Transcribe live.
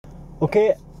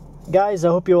Okay guys, I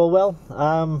hope you're all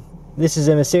well. This is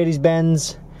a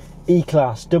Mercedes-Benz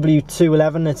E-Class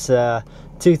W211. It's a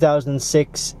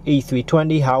 2006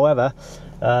 E320. However,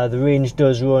 the range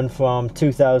does run from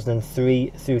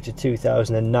 2003 through to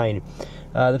 2009.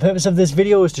 The purpose of this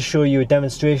video is to show you a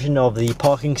demonstration of the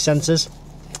parking sensors.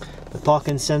 The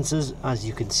parking sensors, as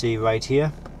you can see right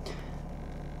here.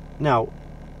 Now,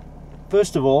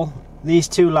 first of all, these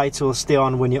two lights will stay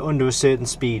on when you're under a certain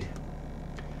speed.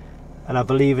 And I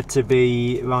believe it to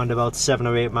be around about 7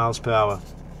 or 8 miles per hour.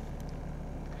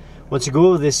 Once you go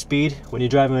over this speed, when you're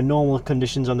driving in normal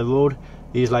conditions on the road,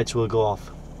 these lights will go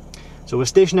off. So we're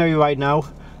stationary right now.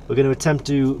 We're going to attempt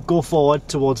to go forward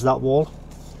towards that wall,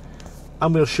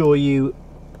 and we'll show you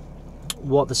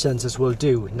what the sensors will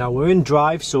do. Now we're in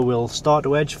drive, so we'll start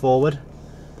to edge forward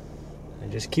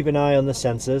and just keep an eye on the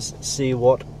sensors, see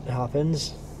what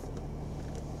happens.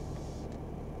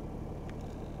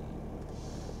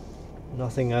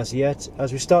 Nothing as yet.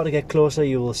 As we start to get closer,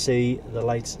 you will see the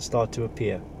lights start to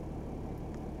appear.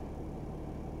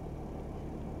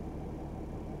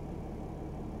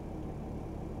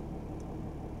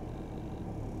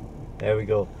 There we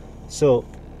go. So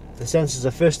the sensors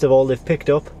are, first of all, they've picked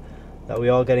up that we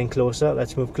are getting closer.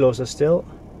 Let's move closer still.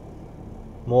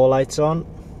 More lights on.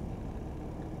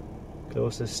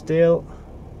 Closer still.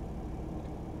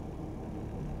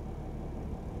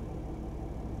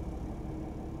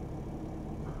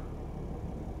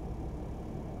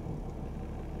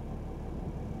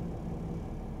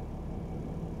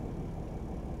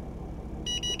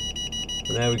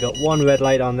 And there we got one red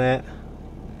light on there,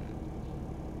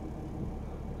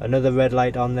 another red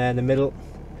light on there in the middle,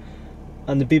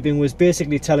 and the beeping was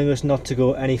basically telling us not to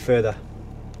go any further.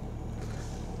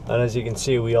 And as you can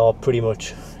see, we are pretty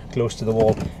much close to the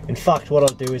wall. In fact, what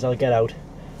I'll do is I'll get out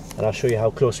and I'll show you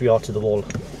how close we are to the wall.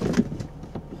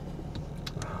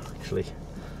 Actually,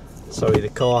 sorry, the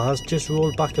car has just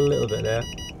rolled back a little bit there.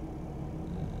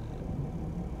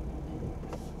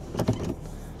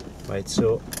 Right,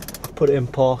 so put it in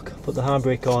park, put the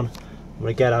handbrake on. I'm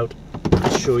going to get out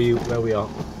and show you where we are.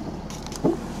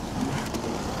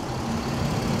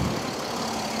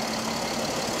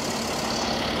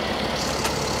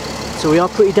 So we are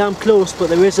pretty damn close, but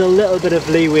there is a little bit of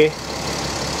leeway.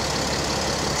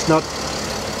 It's not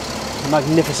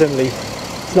magnificently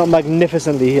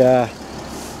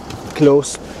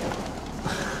close.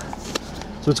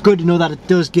 So it's good to know that it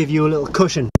does give you a little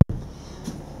cushion.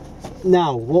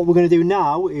 Now, what we're going to do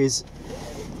now is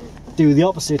do the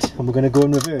opposite, and we're going to go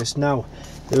in reverse. Now,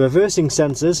 the reversing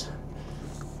sensors,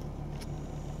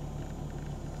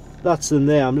 that's them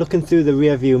there. I'm looking through the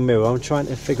rear view mirror. I'm trying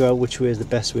to figure out which way is the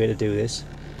best way to do this.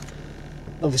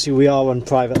 Obviously, we are on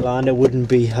private land. It wouldn't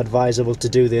be advisable to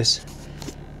do this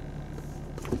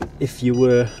if you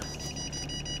were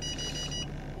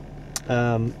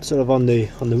sort of on the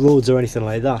roads or anything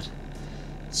like that.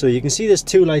 So you can see there's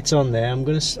two lights on there. I'm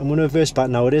gonna reverse back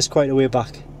now. It is quite a way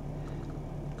back,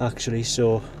 actually,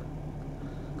 so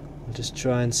I'll just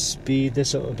try and speed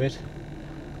this up a bit.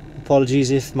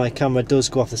 Apologies if my camera does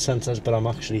go off the sensors, but I'm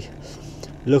actually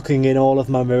looking in all of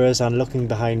my mirrors and looking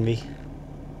behind me,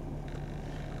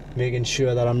 making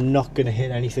sure that I'm not going to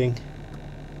hit anything.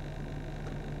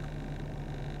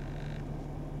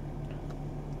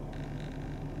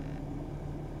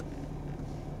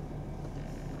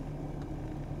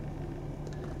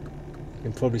 You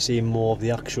can probably see more of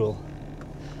the actual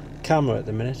camera at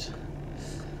the minute.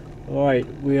 Alright,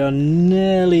 we are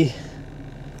nearly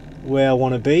where I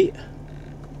want to be.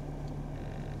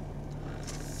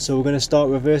 So we're going to start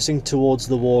reversing towards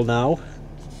the wall now.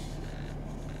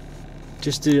 I'm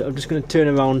just going to turn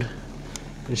around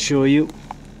and show you.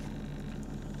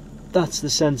 That's the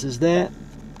sensors there,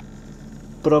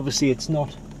 but obviously it's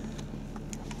not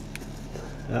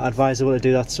advisable to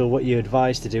do that. So what you're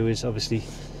advised to do is obviously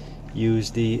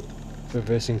use the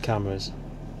reversing cameras.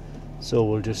 So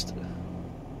we'll just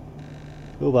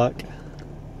go back.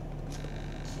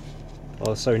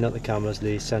 Oh, sorry, not the cameras,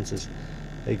 the sensors.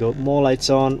 There you go. More lights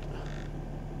on,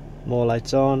 more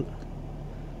lights on,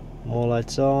 more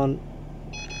lights on.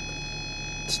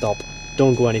 Stop.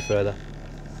 Don't go any further.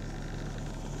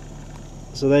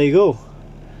 So there you go.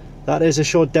 That is a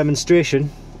short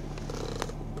demonstration.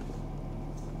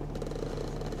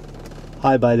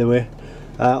 Hi, by the way.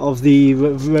 Of the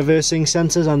reversing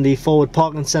sensors and the forward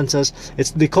parking sensors.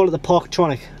 They call it the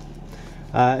Parktronic.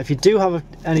 If you do have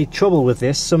any trouble with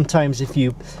this, sometimes if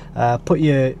you put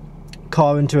your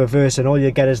car into reverse and all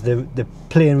you get is the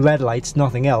plain red lights,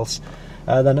 nothing else,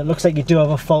 then it looks like you do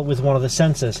have a fault with one of the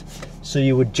sensors. So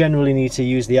you would generally need to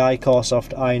use the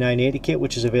iCarSoft i980 kit,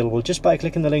 which is available just by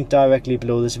clicking the link directly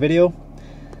below this video.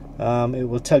 it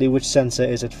will tell you which sensor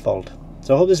is at fault.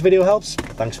 So I hope this video helps.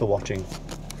 Thanks for watching.